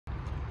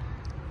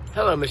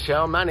Hello,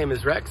 Michelle. My name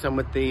is Rex. I'm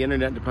with the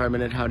Internet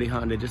Department at Howdy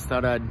Honda. Just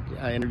thought I'd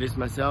introduce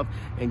myself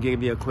and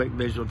give you a quick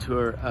visual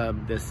tour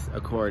of this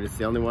Accord. It's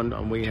the only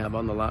one we have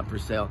on the lot for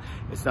sale.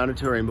 It's not a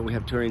touring, but we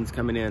have tourings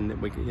coming in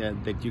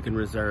that you can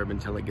reserve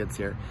until it gets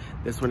here.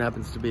 This one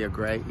happens to be a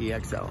gray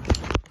EXL.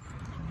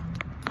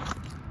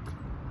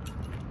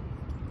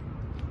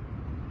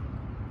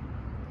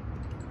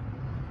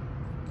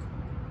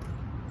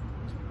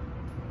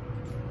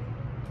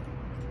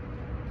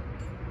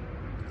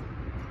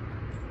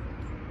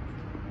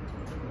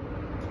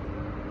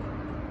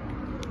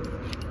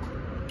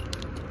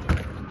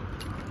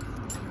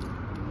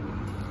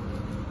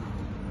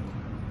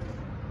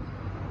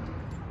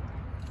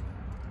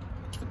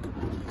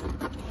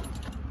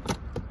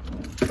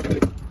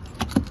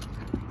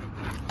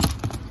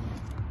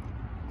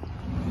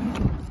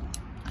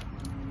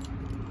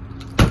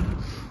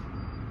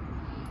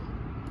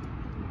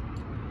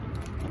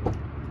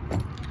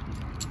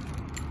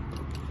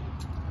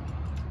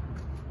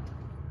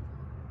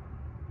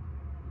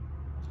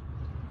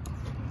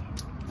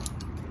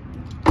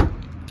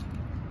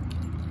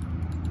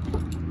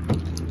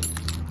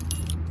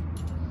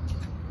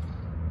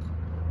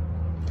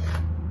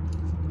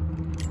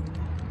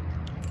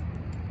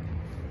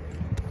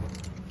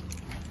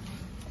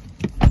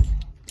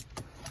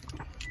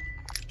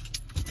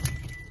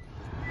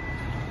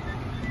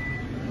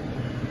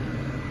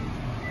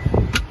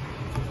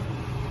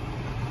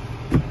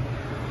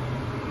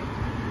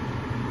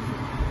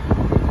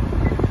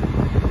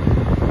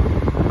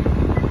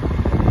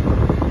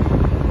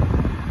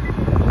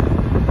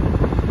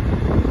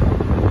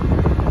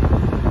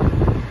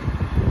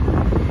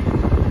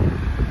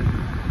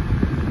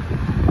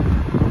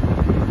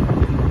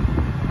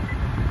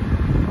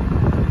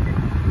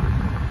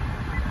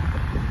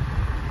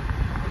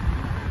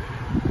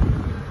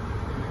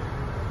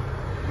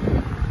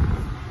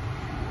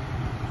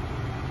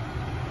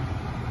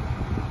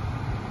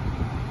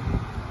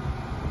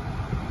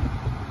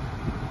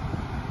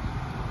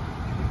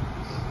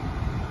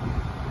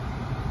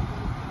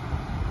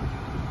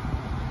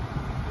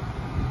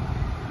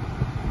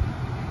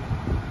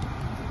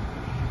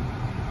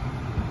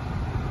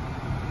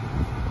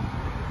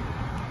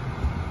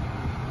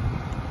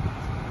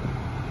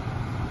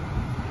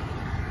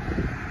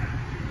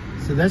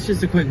 So that's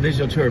just a quick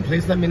visual tour.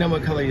 Please let me know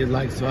what color you'd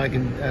like so I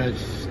can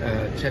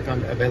check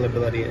on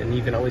availability, and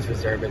you can always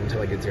reserve it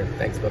until it gets here.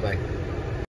 Thanks, bye-bye.